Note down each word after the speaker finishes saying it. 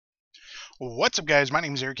What's up, guys? My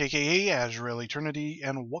name is Eric, aka Azraeleternity,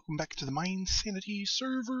 and welcome back to the MineSanity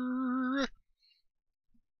server.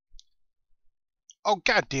 Oh,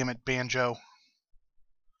 god damn it, Banjo.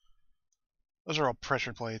 Those are all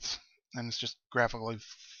pressure plates, and it's just graphically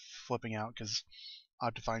flipping out because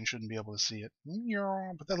Optifine shouldn't be able to see it.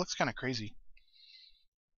 But that looks kind of crazy.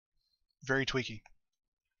 Very tweaky.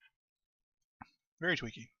 Very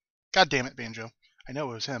tweaky. God damn it, Banjo. I know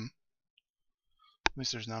it was him. At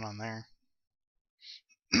least there's none on there.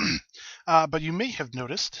 But you may have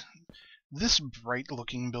noticed this bright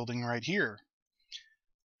looking building right here.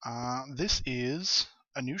 This is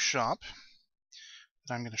a new shop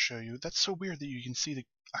that I'm going to show you. That's so weird that you can see the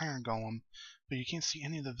iron golem, but you can't see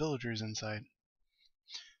any of the villagers inside.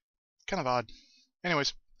 Kind of odd.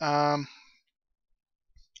 Anyways, I'm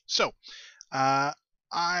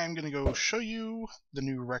going to go show you the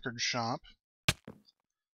new record shop.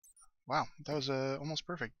 Wow, that was almost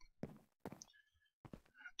perfect.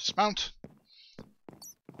 Dismount.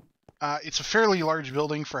 It's a fairly large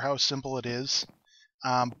building for how simple it is,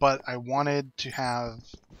 but I wanted to have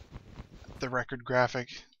the record graphic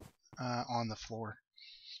on the floor.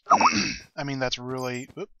 I mean, that's really...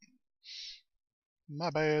 Oops, my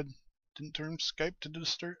bad. Didn't turn Skype to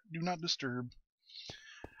do not disturb.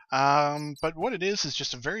 But what it is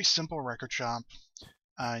just a very simple record shop.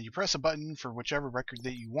 You press a button for whichever record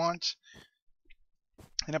that you want,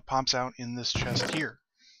 and it pops out in this chest here.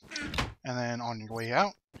 And then on your way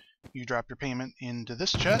out, you drop your payment into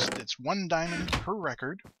this chest. It's 1 diamond per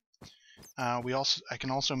record. I can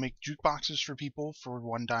also make jukeboxes for people for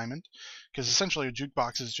 1 diamond, because essentially a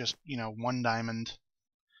jukebox is just 1 diamond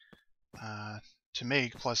to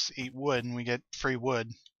make plus 8 wood, and we get free wood.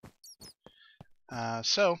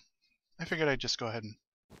 So I figured I'd just go ahead and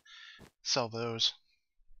sell those.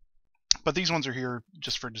 But these ones are here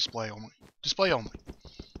just for display only. Display only.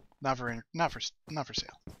 Not for sale.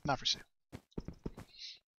 Not for sale.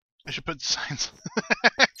 I should put signs.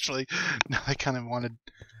 Actually, now I kind of want to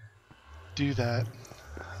do that.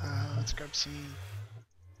 Let's grab some.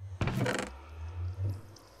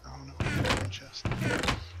 Oh no, I have one chest. I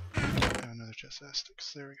have another chest of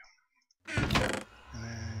sticks. There we go. And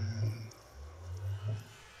then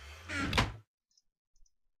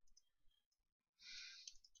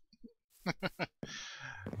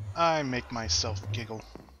I make myself giggle.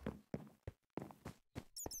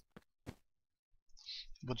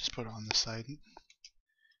 We'll just put it on this side.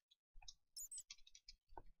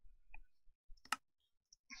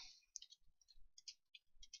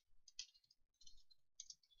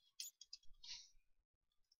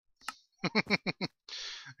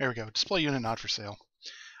 There we go. Display unit not for sale.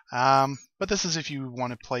 But this is if you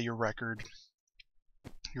want to play your record.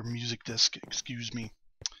 Your music disc, excuse me.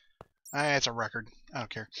 It's a record. I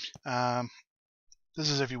don't care.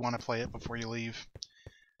 This is if you want to play it before you leave.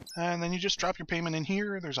 And then you just drop your payment in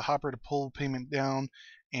here. There's a hopper to pull payment down,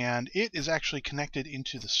 and it is actually connected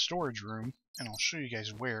into the storage room, and I'll show you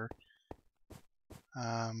guys where.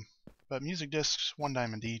 But music discs, 1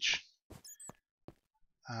 diamond each.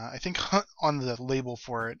 I think on the label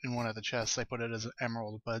for it in one of the chests I put it as an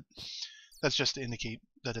emerald, but that's just to indicate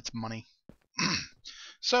that it's money.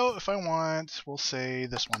 So if I want, we'll say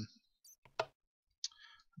this one.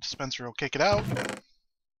 Dispenser will kick it out.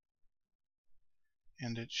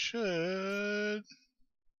 And it should...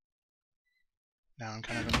 Now I'm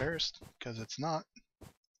kind of embarrassed, because it's not.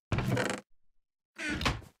 I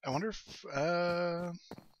wonder if... I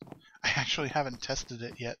actually haven't tested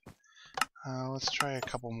it yet. Let's try a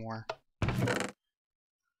couple more.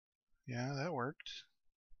 Yeah, that worked.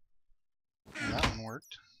 And that one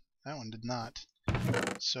worked. That one did not.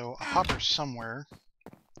 So a hopper somewhere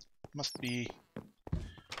must be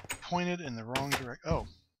pointed in the wrong direction. Oh,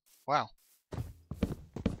 wow.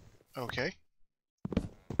 Okay.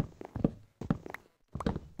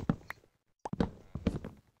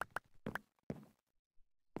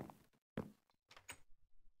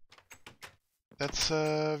 That's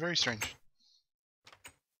very strange.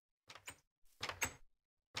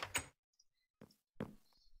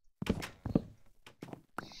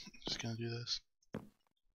 Just gonna do this.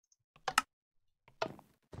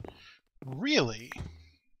 Really?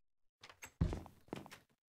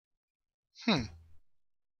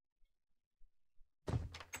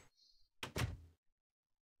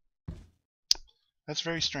 That's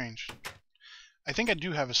very strange. I think I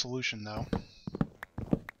do have a solution, though.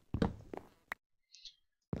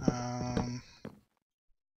 Oh,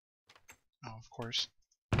 of course.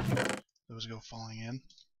 Those go falling in.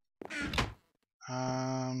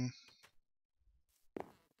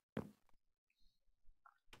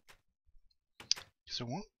 So it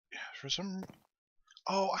won't... For some...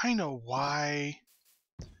 Oh, I know why.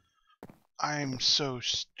 I'm so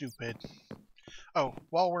stupid. Oh,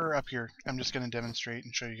 while we're up here, I'm just going to demonstrate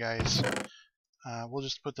and show you guys. We'll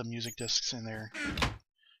just put the music discs in there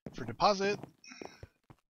for deposit.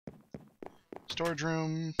 Storage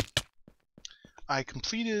room. I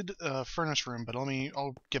completed a furnace room, but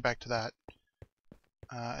I'll get back to that.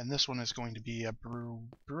 And this one is going to be a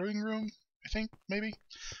brewing room, I think, maybe?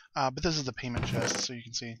 But this is the payment chest, so you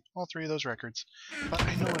can see all three of those records. But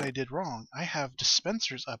I know what I did wrong. I have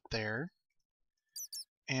dispensers up there,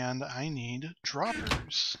 and I need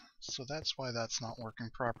droppers. So that's why that's not working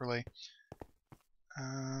properly.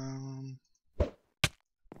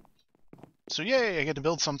 So yay, I get to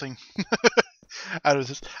build something out of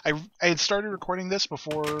this. I had started recording this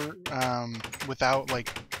before, without, like...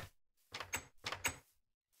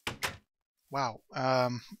 Wow. I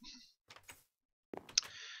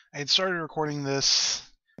had started recording this,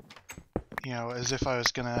 you know, as if I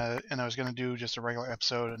was gonna do just a regular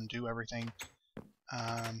episode and do everything.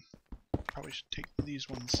 Probably should take these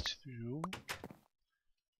ones too.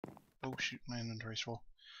 Oh shoot, my inventory's full.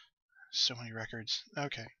 So many records.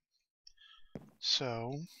 Okay.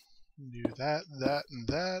 So, do that, that, and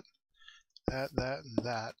that, that, and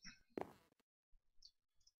that.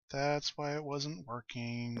 That's why it wasn't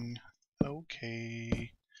working.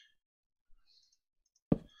 Okay.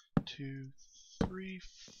 2, 3,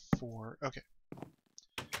 4. Okay.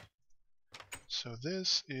 So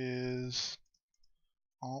this is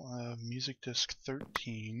all of music disc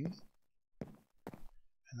 13.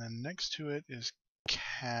 And then next to it is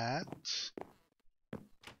cat.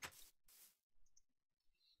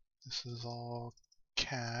 This is all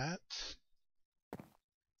cat.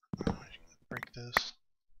 Oh, I should break this.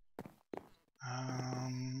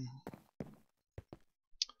 And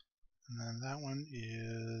then that one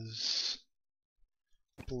is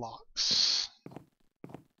blocks.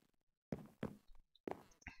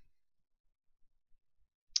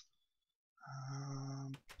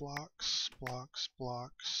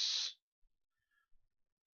 Blocks.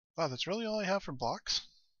 Wow, that's really all I have for blocks?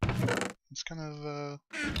 It's kind of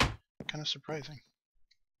surprising.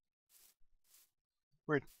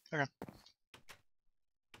 Weird. Okay.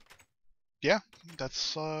 Yeah,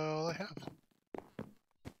 that's all I have.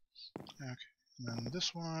 Okay, and then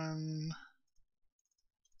this one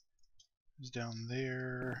is down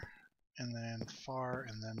there, and then far,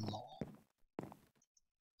 and then mall.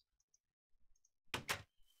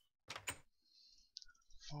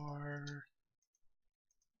 Far,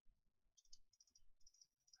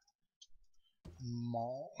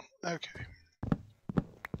 mall. Okay.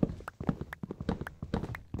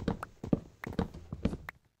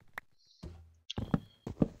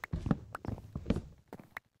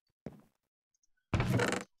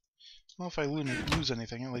 Well, if I lose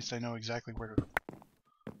anything, at least I know exactly where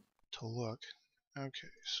to look. Okay,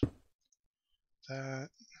 so that.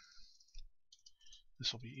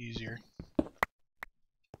 This will be easier.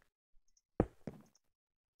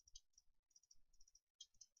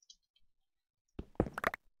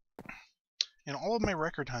 In all of my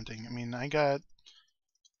record hunting, I mean, I got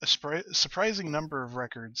a surprising number of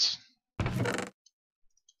records.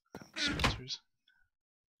 Dispensers.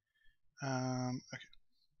 Okay.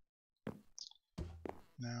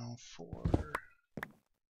 Now for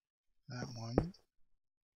that one.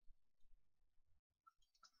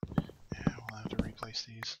 Yeah, we'll have to replace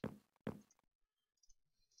these.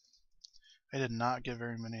 I did not get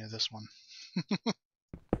very many of this one.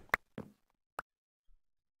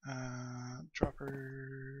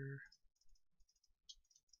 Dropper.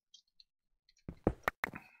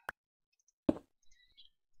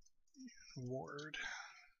 Ward.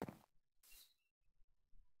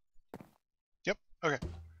 Yep, okay.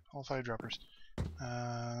 All 5 droppers.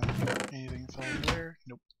 Anything fell in there?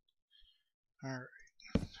 Nope. Alright.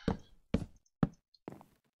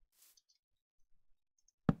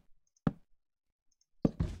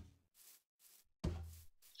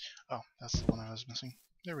 Oh, that's the one I was missing.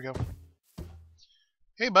 There we go.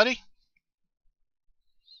 Hey, buddy!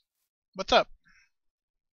 What's up?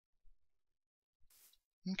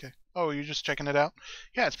 Okay. Oh, you're just checking it out?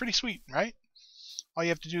 Yeah, it's pretty sweet, right? All you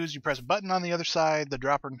have to do is you press a button on the other side. The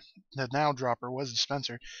now dropper was a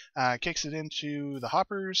dispenser, kicks it into the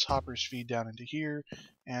hoppers. Hoppers feed down into here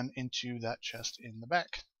and into that chest in the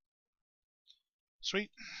back.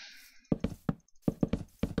 Sweet.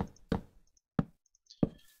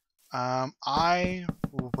 I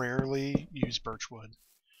rarely use birchwood.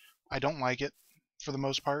 I don't like it for the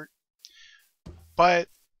most part, but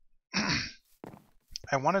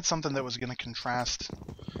I wanted something that was going to contrast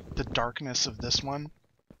the darkness of this one.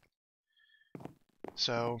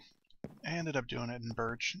 So I ended up doing it in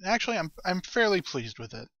birch. Actually, I'm fairly pleased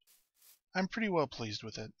with it. I'm pretty well pleased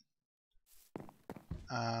with it.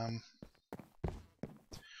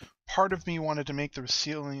 Part of me wanted to make the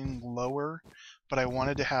ceiling lower, but I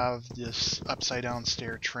wanted to have this upside down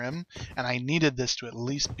stair trim, and I needed this to at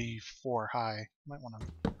least be 4 high. Might want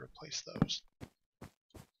to replace those.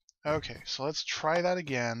 Okay, so let's try that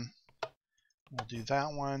again. We'll do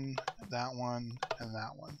that one, and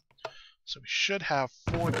that one. So we should have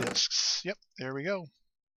 4 discs. Yep, there we go.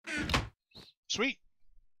 Sweet.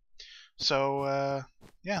 So,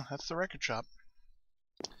 yeah, that's the record shop.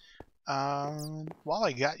 While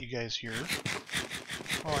I got you guys here,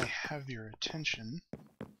 while I have your attention,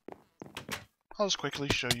 I'll just quickly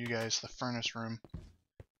show you guys the furnace room.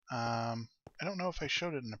 I don't know if I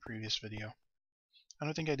showed it in a previous video. I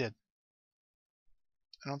don't think I did.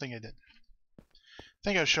 I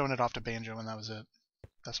think I was showing it off to Banjo and that was it.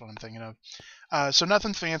 That's what I'm thinking of. So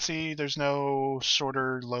nothing fancy. There's no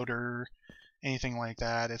sorter, loader, anything like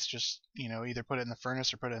that. It's just, you know, either put it in the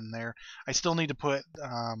furnace or put it in there. I still need to put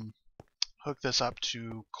hook this up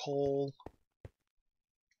to coal,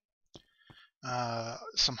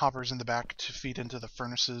 some hoppers in the back to feed into the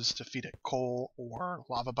furnaces to feed it coal or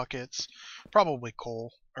lava buckets. Probably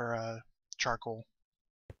coal or charcoal.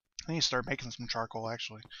 I need to start making some charcoal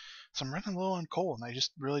actually. So I'm running low on coal and I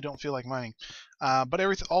just really don't feel like mining. But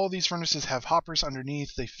all of these furnaces have hoppers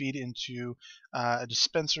underneath. They feed into a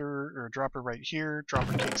dispenser or a dropper right here.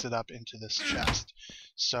 Dropper takes it up into this chest.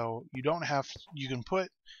 So you don't have, you can put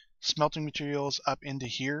smelting materials up into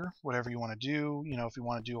here, whatever you want to do. You know, if you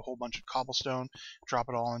want to do a whole bunch of cobblestone, drop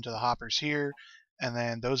it all into the hoppers here, and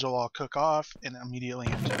then those will all cook off and immediately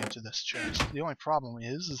empty into this chest. The only problem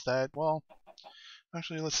is that, well,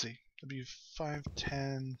 actually, let's see. That'd be 5,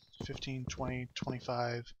 10, 15, 20,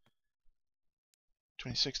 25,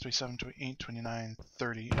 26, 27, 28, 29,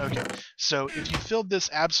 30. Okay, so if you filled this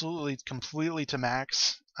absolutely, completely to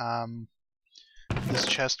max, this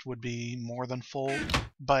chest would be more than full,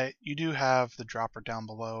 but you do have the dropper down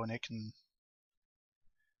below and it can,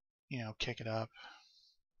 you know, kick it up.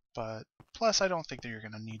 But plus, I don't think that you're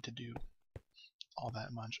going to need to do all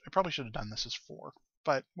that much. I probably should have done this as 4,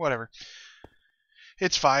 but whatever.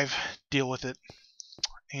 It's 5. Deal with it.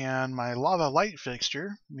 And my lava light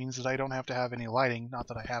fixture means that I don't have to have any lighting. Not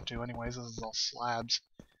that I have to anyways, this is all slabs.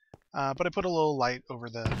 But I put a little light over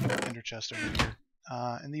the ender chest over here.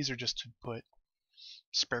 And these are just to put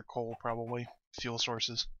spare coal, probably, fuel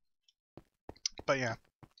sources. But yeah.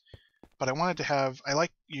 But I wanted to have, I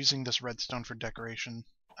like using this redstone for decoration,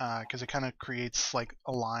 because it kind of creates like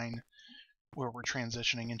a line where we're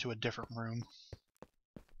transitioning into a different room.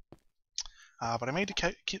 But I made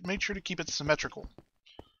sure to keep it symmetrical.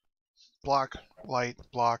 Block, light,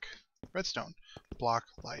 block, redstone. Block,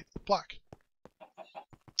 light, block.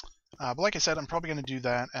 But like I said, I'm probably going to do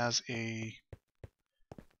that as a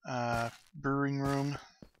brewing room.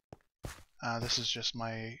 This is just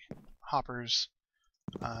my hoppers.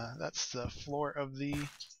 That's the floor of the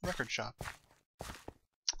record shop.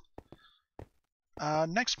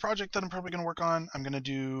 Next project that I'm probably going to work on, I'm going to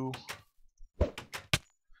do...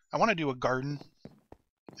 I want to do a garden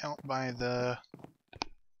out by the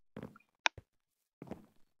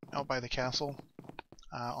castle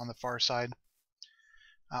on the far side.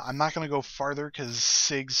 I'm not going to go farther because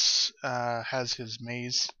Siggs has his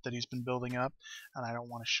maze that he's been building up, and I don't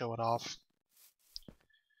want to show it off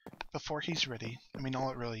before he's ready. I mean,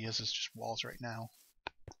 all it really is just walls right now.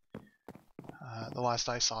 The last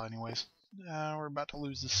I saw anyways. We're about to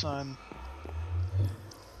lose the sun.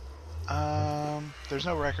 There's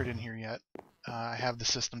no record in here yet. I have the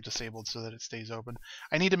system disabled so that it stays open.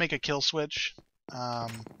 I need to make a kill switch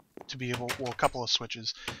to be able, well, a couple of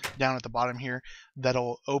switches down at the bottom here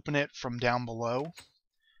that'll open it from down below,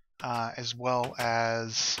 as well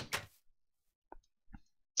as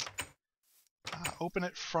open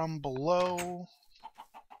it from below.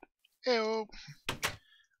 Ew.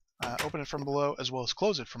 Open it from below as well as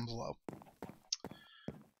close it from below,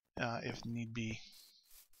 if need be.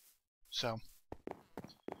 So,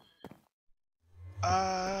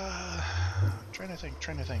 trying to think.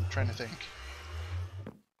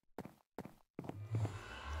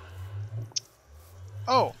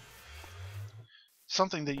 Oh!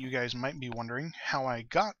 Something that you guys might be wondering, how I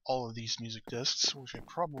got all of these music discs, which I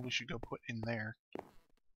probably should go put in there.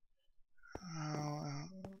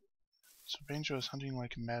 So Banjo is hunting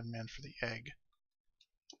like a madman for the egg.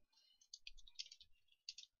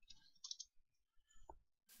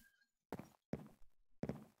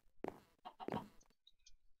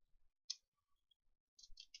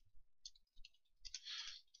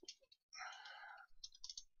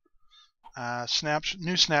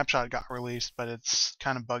 New snapshot got released, but it's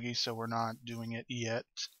kind of buggy, so we're not doing it yet.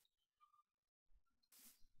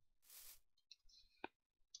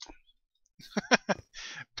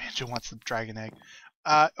 Banjo wants the dragon egg.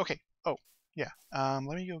 Okay. Oh, yeah. Let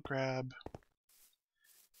me go grab.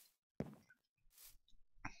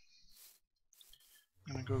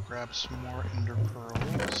 I'm gonna go grab some more ender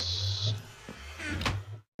pearls.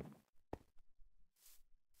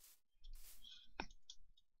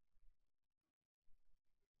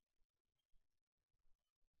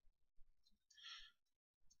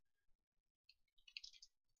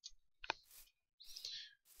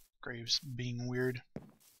 Graves being weird.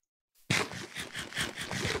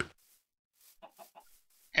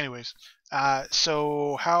 Anyways,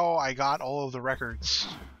 so how I got all of the records,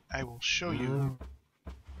 I will show you.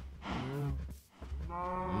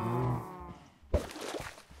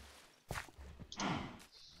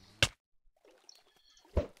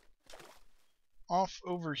 Off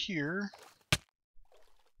over here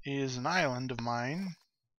is an island of mine.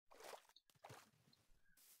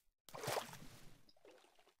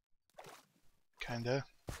 Kinda.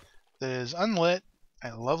 That is unlit.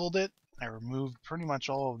 I leveled it. I removed pretty much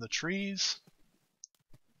all of the trees.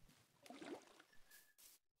 There's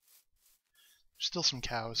still some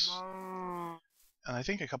cows. And I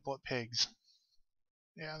think a couple of pigs.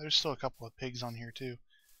 Yeah, there's still a couple of pigs on here too.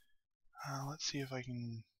 Let's see if I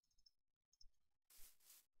can...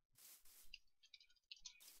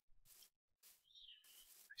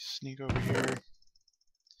 sneak over here.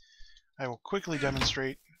 I will quickly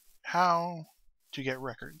demonstrate how to get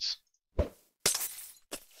records.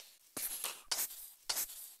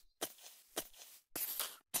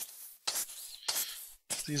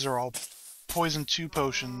 These are all poison 2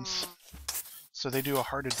 potions, so they do a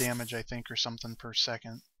heart of damage, I think, or something per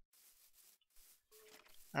second.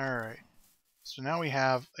 Alright, so now we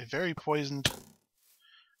have a very poisoned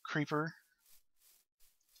creeper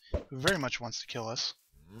who very much wants to kill us.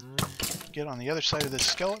 Get on the other side of this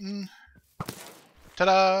skeleton.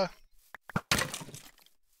 Ta-da!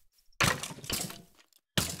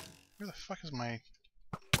 Where the fuck is my...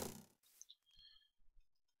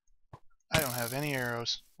 I don't have any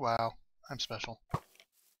arrows. Wow, I'm special.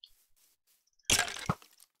 Are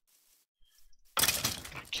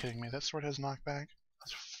you kidding me? That sword has knockback?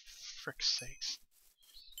 That's frick's sakes.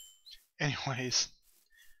 Anyways,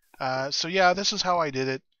 so yeah, this is how I did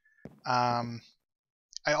it.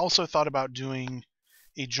 I also thought about doing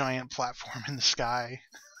a giant platform in the sky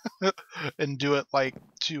and do it like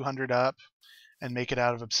 200 up and make it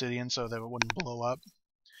out of obsidian so that it wouldn't blow up.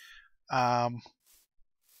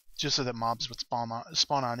 Just so that mobs would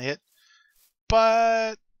spawn on it.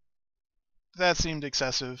 But that seemed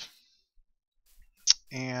excessive.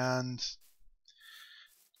 And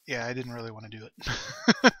yeah, I didn't really want to do it.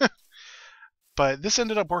 But this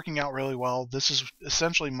ended up working out really well. This is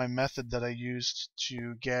essentially my method that I used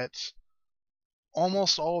to get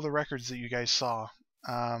almost all the records that you guys saw.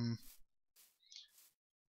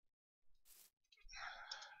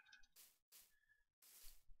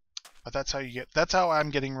 But that's how I'm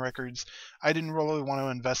getting records. I didn't really want to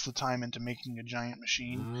invest the time into making a giant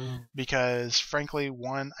machine because, frankly,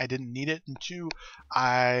 one, I didn't need it, and two,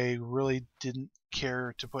 I really didn't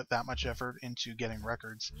care to put that much effort into getting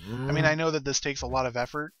records. I mean, I know that this takes a lot of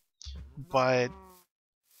effort, but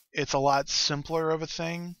it's a lot simpler of a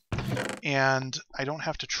thing, and I don't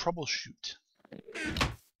have to troubleshoot.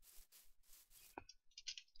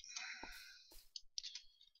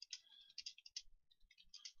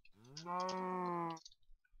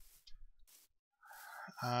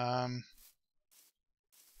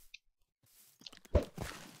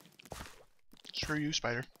 Screw you,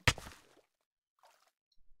 spider.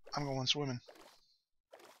 I'm going swimming.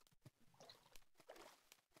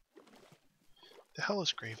 The hell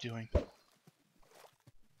is Grave doing?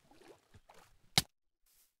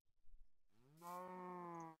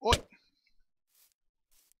 What?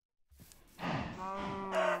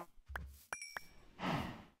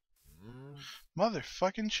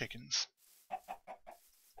 Motherfucking chickens.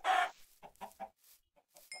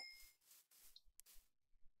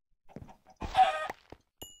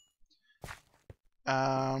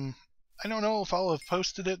 I don't know if I'll have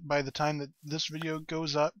posted it by the time that this video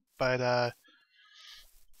goes up, but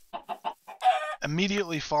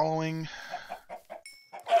immediately following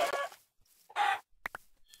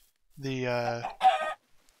the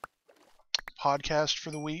podcast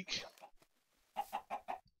for the week,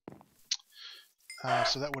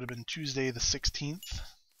 so that would have been Tuesday the 16th,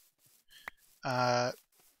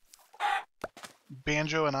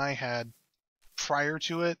 Banjo and I had, prior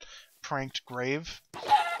to it, pranked Grave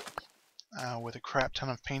with a crap ton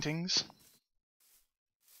of paintings.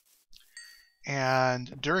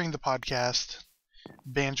 And during the podcast,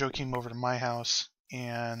 Banjo came over to my house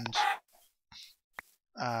and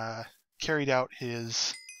carried out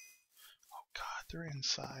his... Oh god, they're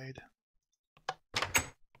inside.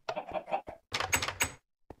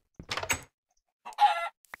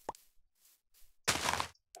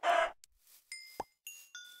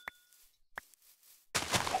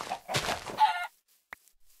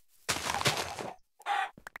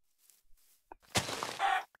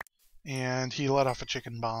 And he let off a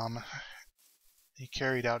chicken bomb. He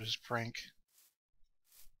carried out his prank.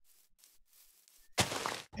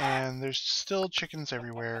 And there's still chickens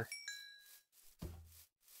everywhere.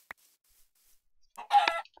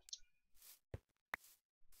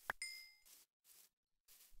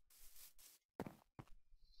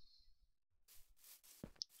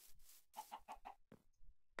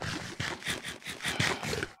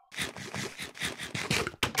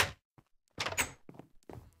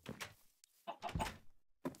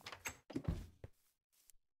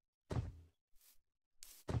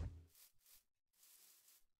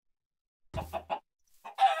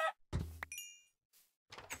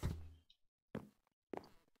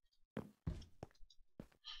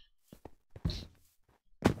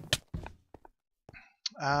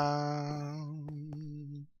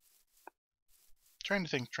 Trying to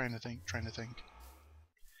think.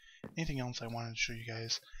 Anything else I wanted to show you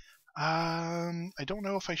guys? I don't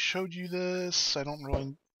know if I showed you this. I don't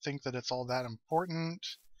really think that it's all that important.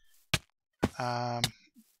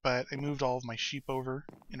 But I moved all of my sheep over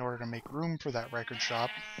in order to make room for that record shop.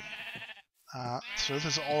 So this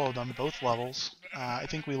is all of them, both levels. I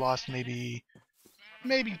think we lost maybe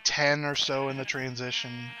 10 or so in the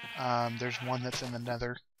transition. There's one that's in the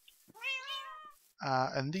nether.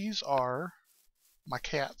 And these are my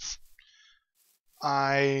cats.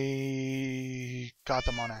 I got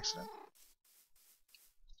them on accident.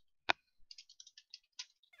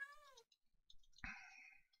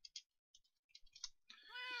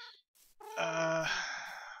 I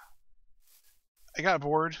got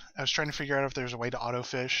bored. I was trying to figure out if there's a way to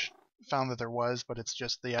autofish. Found that there was, but it's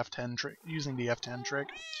just the F10 trick, using the F10 trick.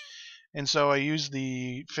 And so I used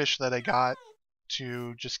the fish that I got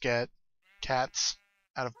to just get cats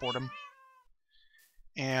out of boredom.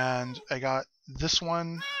 And I got this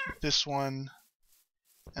one,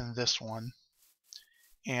 and this one.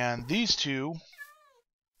 And these two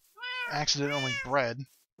accidentally bred.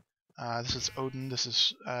 This is Odin, this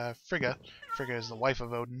is Frigga. Frigga is the wife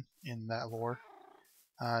of Odin in that lore.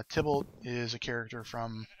 Tybalt is a character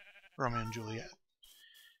from Romeo and Juliet.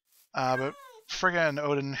 But Frigga and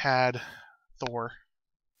Odin had Thor.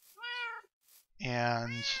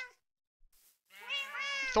 And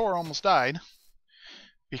Thor almost died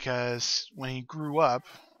because when he grew up,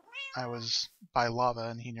 I was by lava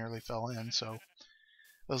and he nearly fell in, so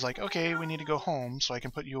I was like, okay, we need to go home so I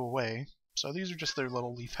can put you away. So these are just their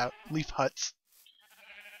little leaf huts.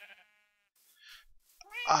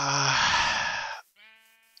 I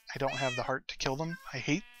don't have the heart to kill them. I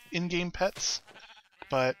hate in-game pets,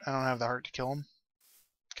 but I don't have the heart to kill them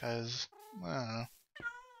because, I don't know.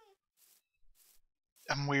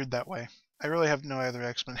 I'm weird that way. I really have no other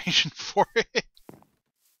explanation for it.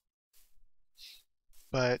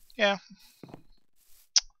 But, yeah.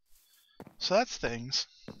 So that's things.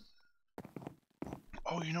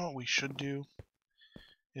 Oh, you know what we should do?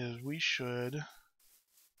 Is we should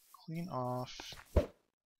clean off the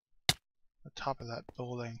top of that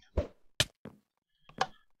building.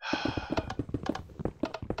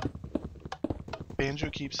 Banjo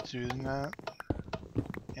keeps doing that,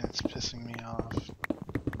 and it's pissing me off.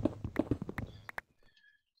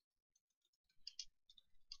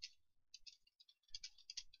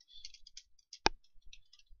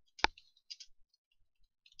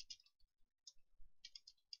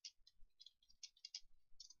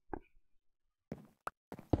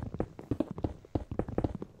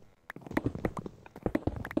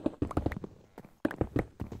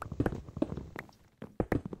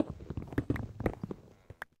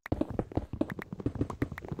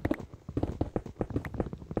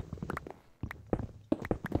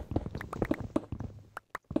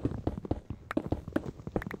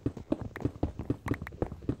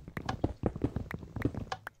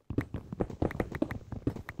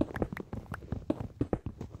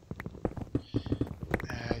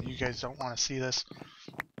 You guys don't want to see this.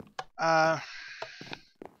 Yeah,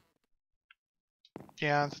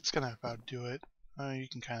 that's gonna about do it. You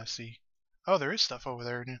can kind of see. Oh, there is stuff over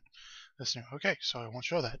there. That's new. Okay, so I won't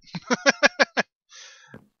show that.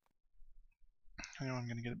 I know I'm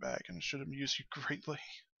gonna get it back, and it should amuse you greatly.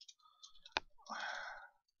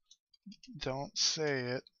 Don't say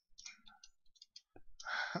it.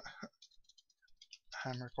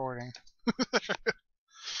 I'm recording.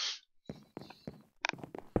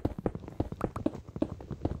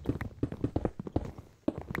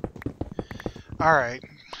 Alright.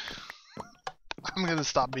 I'm gonna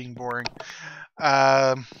stop being boring.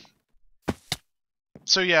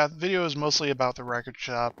 So yeah, the video is mostly about the record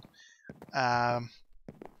shop. And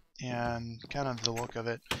kind of the look of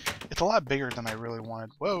it. It's a lot bigger than I really wanted.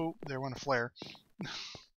 Whoa, there went a flare.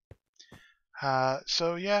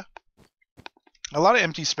 So yeah, a lot of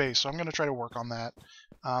empty space, so I'm going to try to work on that.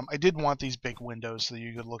 I did want these big windows so that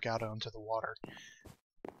you could look out onto the water.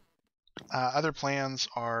 Other plans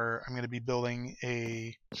are I'm going to be building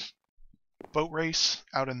a boat race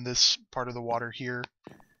out in this part of the water here.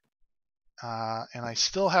 And I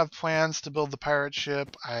still have plans to build the pirate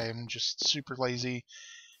ship. I'm just super lazy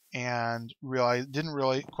and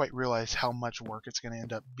didn't quite realize how much work it's going to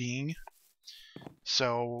end up being.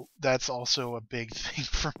 So that's also a big thing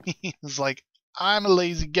for me. It's like, I'm a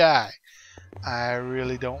lazy guy. I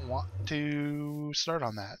really don't want to start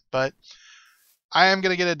on that. But I am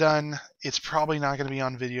going to get it done. It's probably not going to be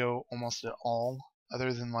on video almost at all,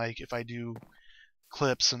 other than like if I do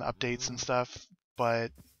clips and updates and stuff.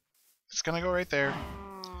 But it's going to go right there.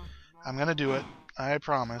 I'm going to do it. I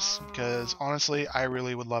promise. Because honestly, I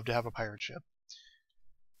really would love to have a pirate ship.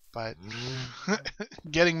 But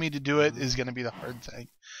getting me to do it is going to be the hard thing.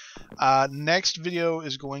 Next video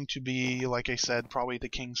is going to be, like I said, probably the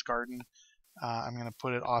King's Garden. I'm going to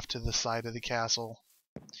put it off to the side of the castle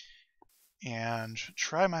and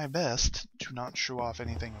try my best to not show off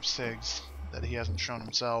anything of Sig's that he hasn't shown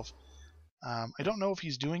himself. I don't know if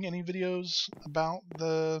he's doing any videos about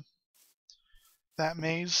that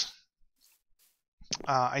maze.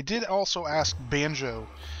 I did also ask Banjo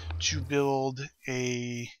to build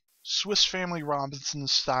a Swiss Family Robinson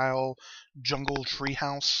style jungle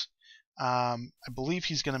treehouse. I believe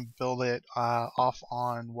he's going to build it off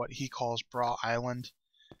on what he calls Bra Island.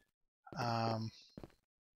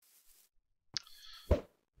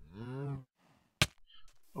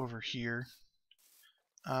 Over here.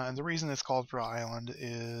 And the reason it's called Bra Island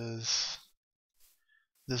is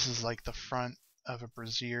this is like the front of a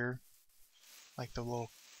brazier, like the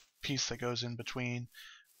little piece that goes in between,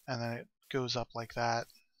 and then it goes up like that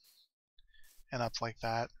and up like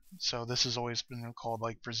that. So this has always been called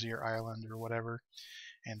like Brazier Island or whatever.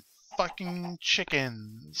 And fucking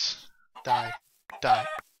chickens. Die. Die.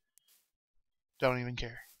 Don't even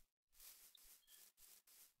care.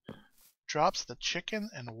 Drops the chicken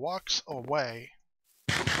and walks away.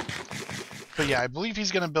 But yeah, I believe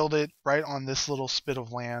he's going to build it right on this little spit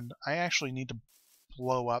of land. I actually need to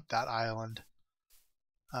blow up that island.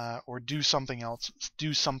 Or do something else.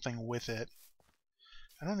 Do something with it.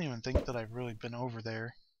 I don't even think that I've really been over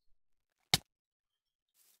there.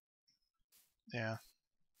 Yeah.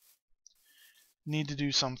 Need to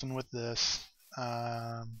do something with this.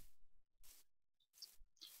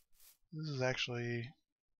 This is actually...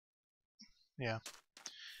 Yeah.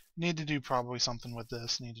 Need to do probably something with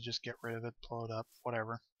this. Need to just get rid of it, blow it up,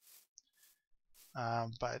 whatever.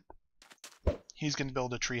 But he's going to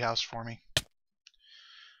build a treehouse for me,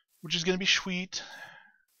 which is going to be sweet.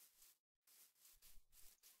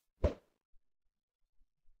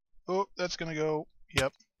 Oh, that's going to go.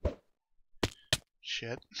 Yep.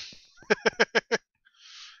 Shit.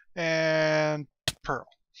 And Pearl.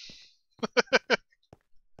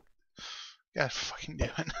 Gotta fucking do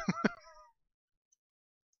it.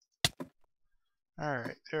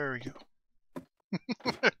 Alright, there we go.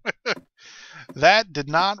 That did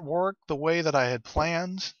not work the way that I had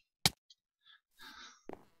planned.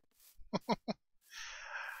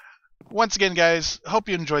 Once again, guys, hope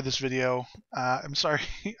you enjoyed this video. I'm sorry,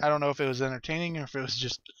 I don't know if it was entertaining or if it was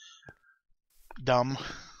just dumb.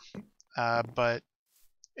 But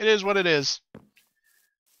it is what it is.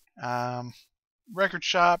 Record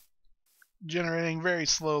shop generating very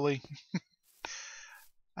slowly.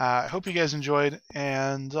 I hope you guys enjoyed,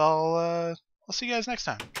 and I'll see you guys next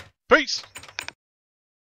time. Peace!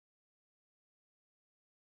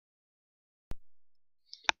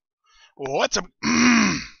 What's up?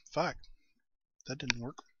 Fuck. That didn't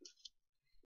work.